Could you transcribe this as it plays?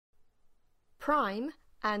Prime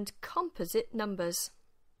and composite numbers.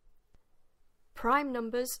 Prime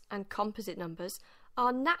numbers and composite numbers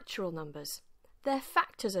are natural numbers. Their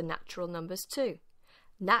factors are natural numbers too.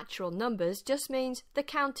 Natural numbers just means the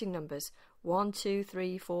counting numbers 1, 2,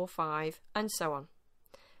 3, 4, 5 and so on.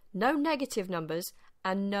 No negative numbers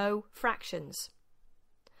and no fractions.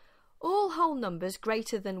 All whole numbers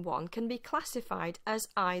greater than 1 can be classified as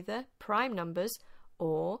either prime numbers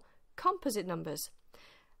or composite numbers.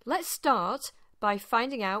 Let's start by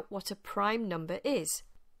finding out what a prime number is.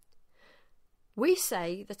 We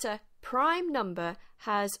say that a prime number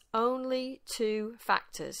has only two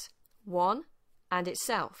factors, 1 and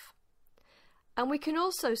itself. And we can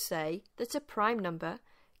also say that a prime number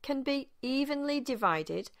can be evenly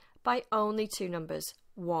divided by only two numbers,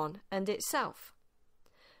 1 and itself.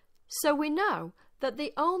 So we know that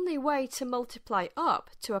the only way to multiply up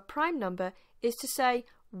to a prime number is to say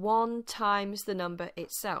 1 times the number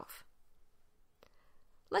itself.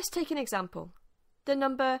 Let's take an example. The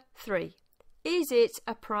number 3. Is it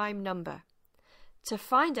a prime number? To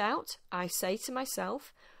find out, I say to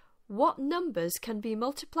myself, what numbers can be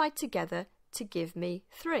multiplied together to give me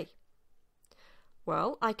 3?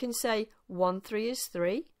 Well, I can say 1 3 is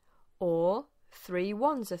 3 or 3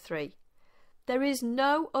 1s are 3. There is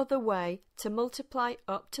no other way to multiply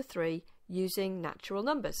up to 3 using natural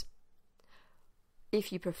numbers.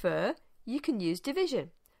 If you prefer, you can use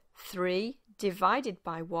division. 3 divided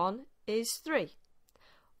by 1 is 3.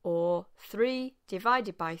 Or 3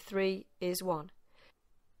 divided by 3 is 1.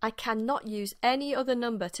 I cannot use any other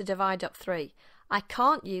number to divide up 3. I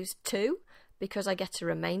can't use 2 because I get a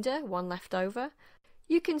remainder, 1 left over.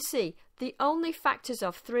 You can see the only factors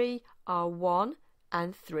of 3 are 1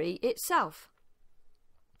 and 3 itself.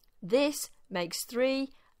 This makes 3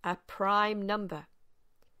 a prime number.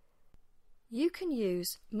 You can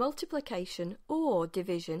use multiplication or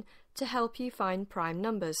division to help you find prime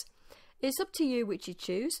numbers. It's up to you which you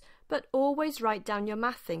choose, but always write down your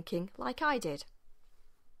math thinking like I did.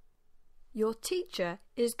 Your teacher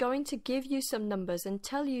is going to give you some numbers and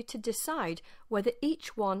tell you to decide whether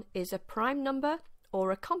each one is a prime number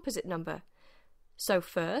or a composite number. So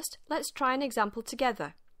first, let's try an example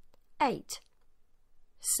together. 8.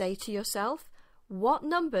 Say to yourself, what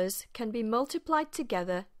numbers can be multiplied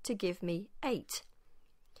together to give me 8?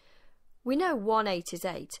 We know 1 8 is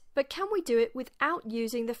 8, but can we do it without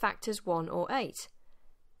using the factors 1 or 8?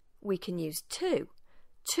 We can use 2.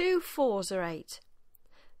 2 4s are 8.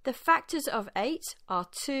 The factors of 8 are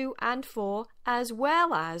 2 and 4 as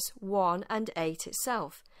well as 1 and 8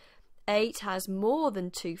 itself. 8 has more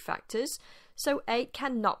than 2 factors, so 8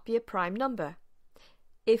 cannot be a prime number.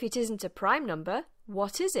 If it isn't a prime number,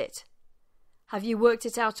 what is it? Have you worked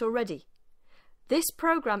it out already? This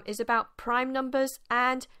program is about prime numbers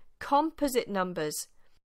and composite numbers.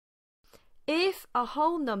 If a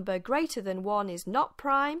whole number greater than 1 is not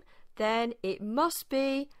prime, then it must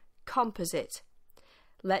be composite.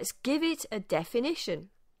 Let's give it a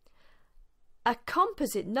definition. A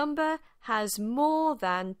composite number has more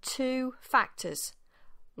than 2 factors,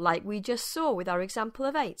 like we just saw with our example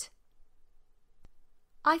of 8.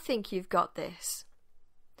 I think you've got this.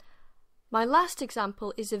 My last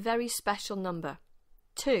example is a very special number,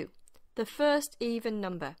 2, the first even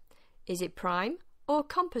number. Is it prime or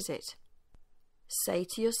composite? Say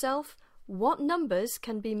to yourself, what numbers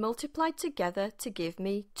can be multiplied together to give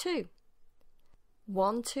me 2?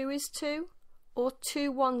 1 2 is 2 or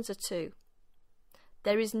 2 1s are 2.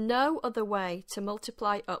 There is no other way to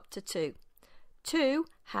multiply up to 2. 2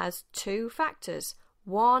 has 2 factors,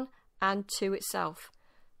 1 and 2 itself.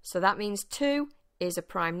 So that means 2 is a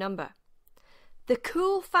prime number. The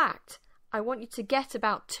cool fact I want you to get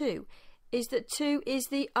about 2 is that 2 is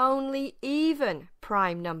the only even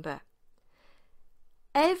prime number.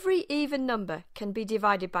 Every even number can be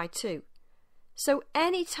divided by 2. So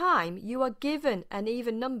any time you are given an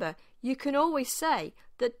even number, you can always say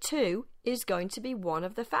that 2 is going to be one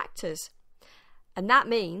of the factors. And that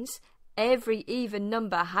means every even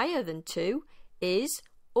number higher than 2 is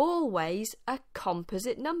always a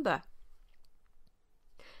composite number.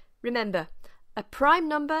 Remember, a prime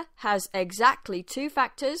number has exactly 2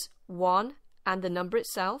 factors, 1 and the number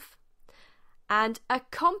itself, and a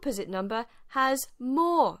composite number has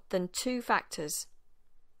more than 2 factors.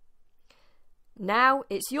 Now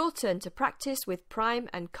it's your turn to practice with prime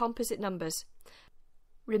and composite numbers.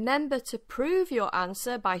 Remember to prove your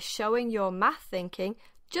answer by showing your math thinking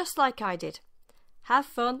just like I did. Have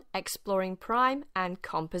fun exploring prime and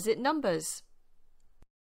composite numbers.